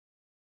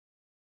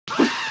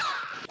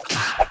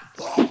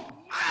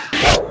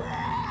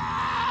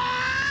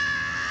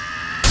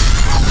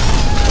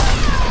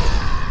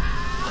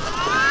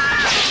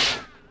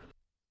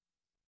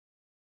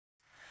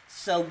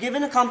So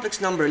given a complex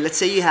number, let's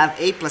say you have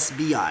a plus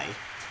bi,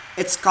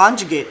 its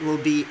conjugate will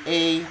be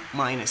a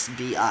minus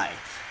bi.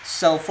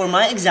 So for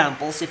my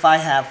examples, if I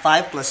have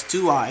 5 plus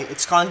 2i,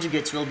 its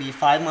conjugates will be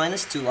 5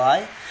 minus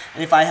 2i.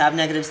 And if I have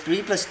negative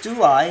 3 plus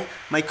 2i,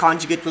 my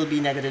conjugate will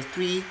be negative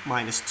 3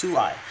 minus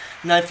 2i.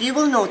 Now if you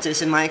will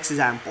notice in my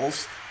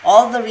examples,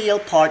 all the real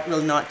part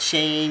will not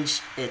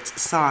change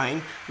its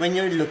sign when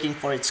you're looking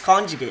for its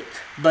conjugate.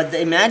 But the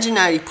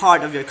imaginary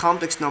part of your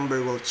complex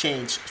number will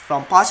change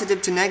from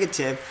positive to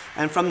negative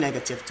and from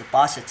negative to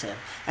positive.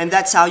 And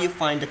that's how you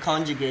find the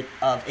conjugate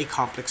of a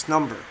complex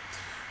number.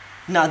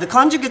 Now the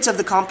conjugates of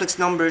the complex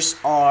numbers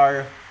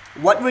are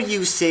what we're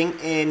using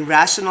in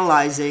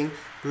rationalizing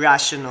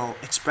rational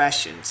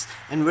expressions.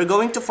 And we're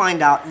going to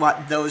find out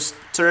what those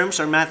terms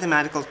or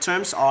mathematical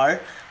terms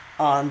are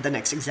on the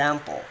next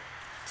example.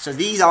 So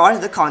these are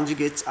the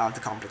conjugates of the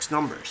complex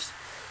numbers.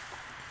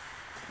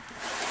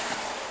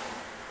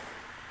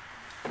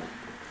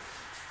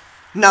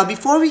 Now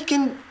before we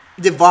can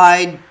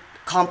divide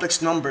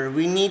complex number,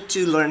 we need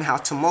to learn how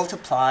to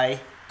multiply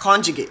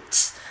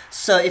conjugates.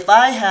 So if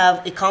I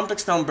have a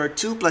complex number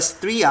 2 plus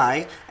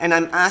 3i and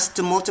I'm asked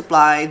to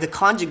multiply the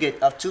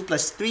conjugate of 2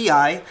 plus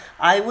 3i,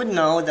 I would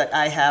know that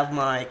I have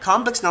my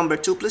complex number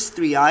 2 plus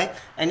 3i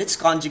and its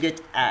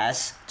conjugate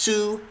as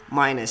 2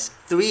 minus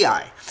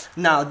 3i.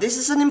 Now this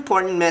is an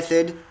important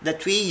method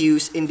that we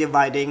use in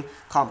dividing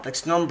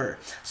complex number.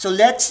 So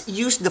let's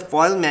use the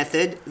FOIL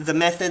method, the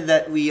method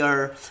that we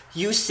are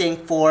using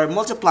for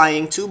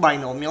multiplying two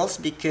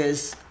binomials,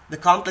 because the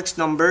complex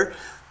number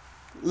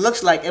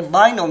looks like a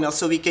binomial,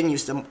 so we can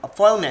use the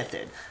FOIL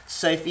method.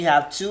 So if we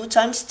have 2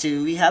 times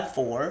 2, we have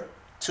 4.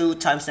 2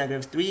 times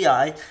negative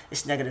 3i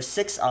is negative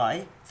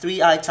 6i.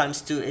 3i times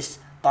 2 is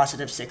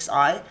positive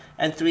 6i.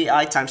 And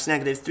 3i times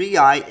negative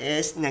 3i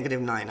is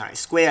negative 9i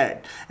squared.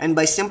 And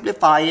by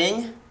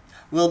simplifying,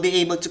 we'll be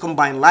able to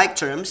combine like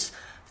terms.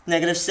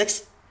 Negative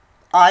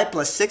 6i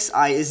plus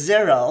 6i is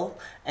 0.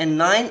 And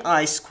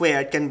 9i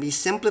squared can be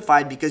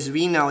simplified because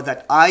we know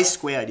that I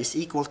squared is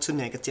equal to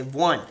negative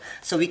 1.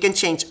 So we can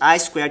change I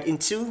squared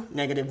into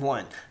negative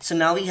 1. So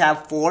now we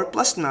have 4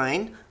 plus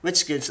 9,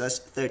 which gives us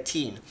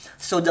 13.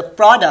 So the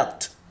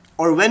product,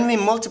 or when we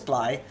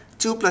multiply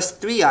 2 plus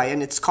 3i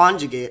and its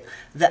conjugate,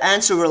 the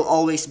answer will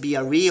always be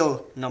a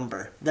real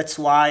number. That's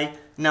why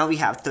now we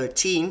have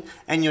 13,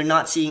 and you're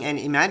not seeing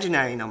any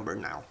imaginary number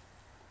now.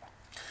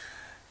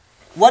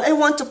 What I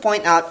want to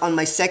point out on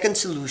my second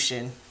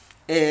solution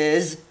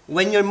is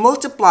when you're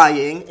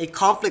multiplying a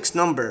complex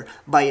number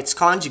by its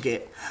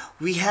conjugate,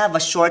 we have a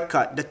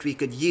shortcut that we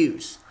could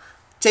use.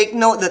 Take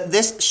note that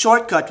this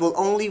shortcut will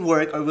only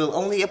work or will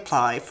only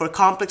apply for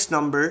complex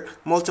number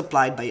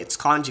multiplied by its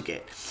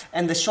conjugate.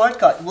 And the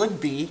shortcut would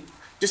be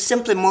to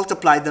simply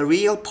multiply the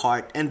real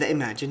part and the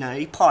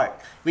imaginary part.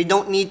 We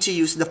don't need to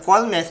use the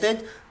FOIL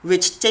method,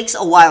 which takes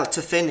a while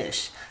to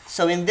finish.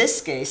 So in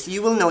this case,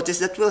 you will notice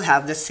that we'll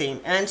have the same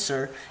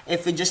answer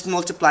if we just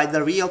multiply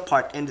the real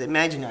part and the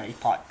imaginary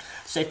part.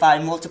 So if I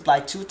multiply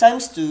 2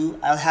 times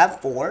 2, I'll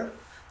have 4.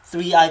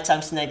 3i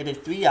times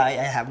negative 3i,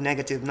 I have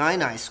negative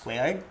 9i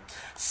squared.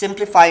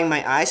 Simplifying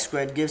my I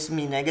squared gives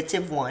me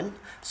negative 1.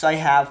 So I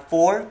have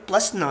 4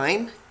 plus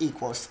 9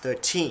 equals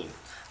 13,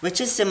 which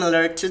is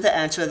similar to the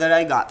answer that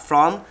I got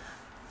from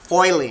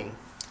foiling.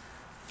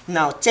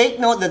 Now take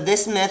note that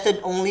this method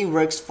only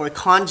works for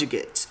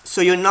conjugates. So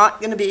you're not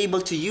going to be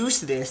able to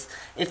use this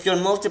if you're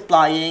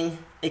multiplying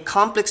a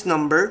complex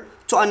number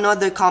to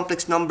another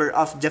complex number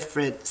of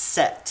different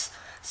sets.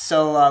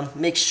 So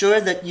make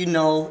sure that you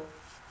know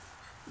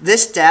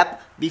this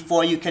step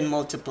before you can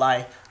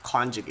multiply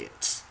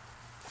conjugates.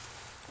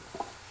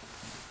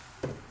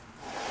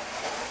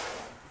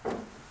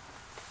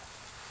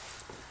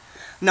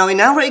 Now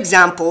in our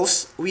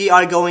examples, we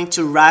are going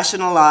to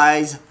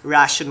rationalize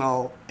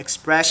rational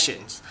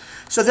expressions.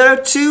 So there are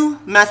two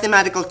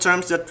mathematical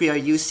terms that we are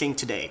using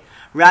today: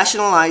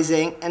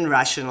 rationalizing and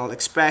rational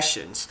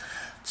expressions.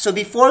 So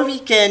before we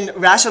can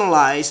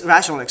rationalize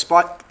rational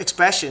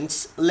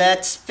expressions,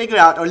 let's figure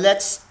out, or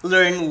let's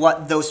learn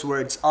what those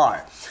words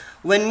are.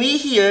 When we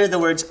hear the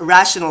words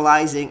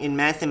rationalizing in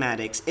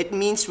mathematics, it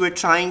means we're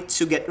trying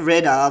to get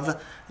rid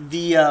of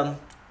the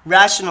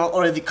rational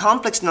or the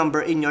complex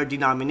number in your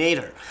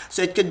denominator.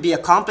 So it could be a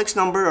complex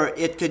number or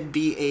it could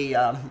be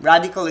a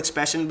radical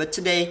expression, but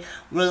today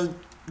we'll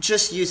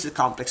just use the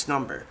complex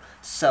number.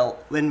 So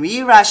when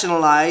we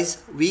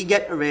rationalize, we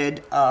get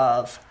rid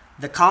of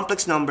the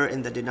complex number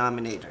in the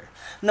denominator.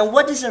 Now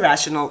what is a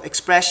rational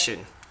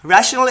expression?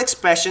 Rational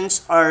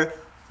expressions are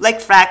like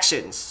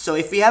fractions. So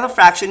if we have a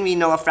fraction, we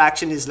know a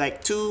fraction is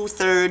like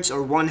 2/3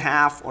 or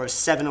 1/2 or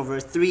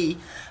 7/3.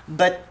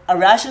 But a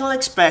rational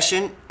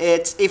expression,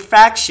 it's a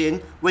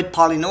fraction with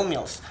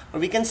polynomials. Or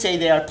we can say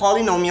they are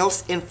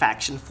polynomials in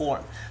fraction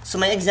form. So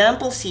my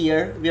examples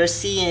here, we are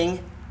seeing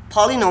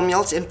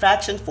polynomials in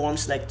fraction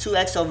forms like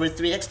 2x over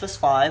 3x plus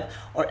 5,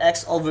 or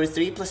x over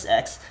 3 plus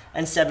x,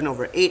 and 7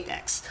 over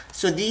 8x.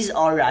 So these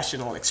are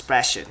rational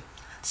expressions,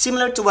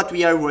 similar to what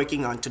we are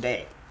working on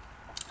today.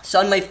 So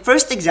on my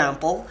first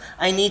example,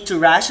 I need to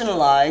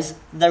rationalize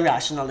the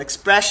rational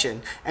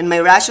expression. And my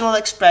rational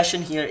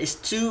expression here is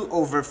 2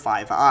 over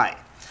 5i.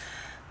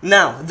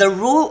 Now, the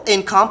rule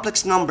in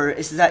complex number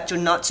is that you're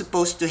not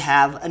supposed to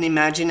have an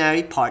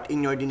imaginary part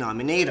in your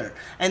denominator.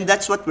 And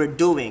that's what we're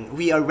doing.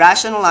 We are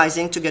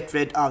rationalizing to get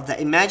rid of the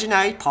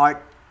imaginary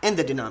part in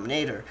the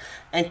denominator.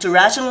 And to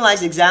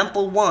rationalize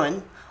example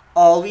 1,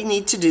 all we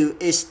need to do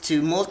is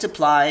to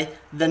multiply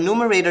the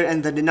numerator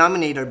and the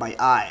denominator by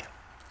I.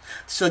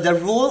 So the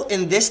rule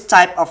in this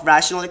type of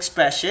rational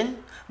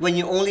expression, when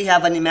you only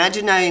have an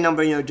imaginary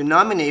number in your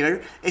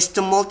denominator, is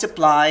to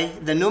multiply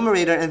the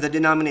numerator and the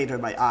denominator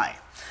by I.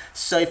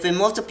 So if we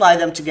multiply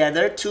them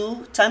together,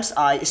 2 times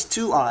I is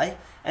 2i,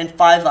 and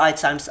 5i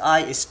times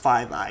I is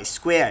 5i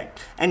squared.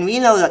 And we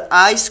know that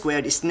I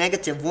squared is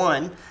negative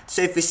 1,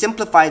 so if we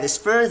simplify this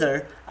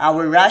further,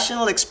 our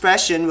rational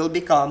expression will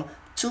become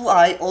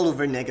 2i all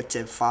over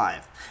negative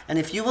 5. And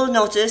if you will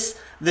notice,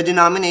 the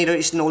denominator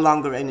is no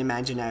longer an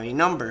imaginary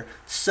number,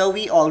 so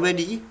we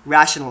already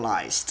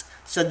rationalized.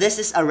 So this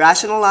is a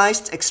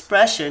rationalized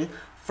expression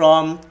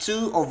from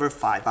 2 over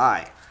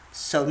 5i.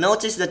 So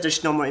notice that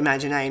there's no more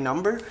imaginary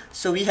number,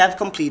 so we have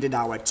completed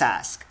our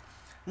task.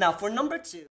 Now for number 2.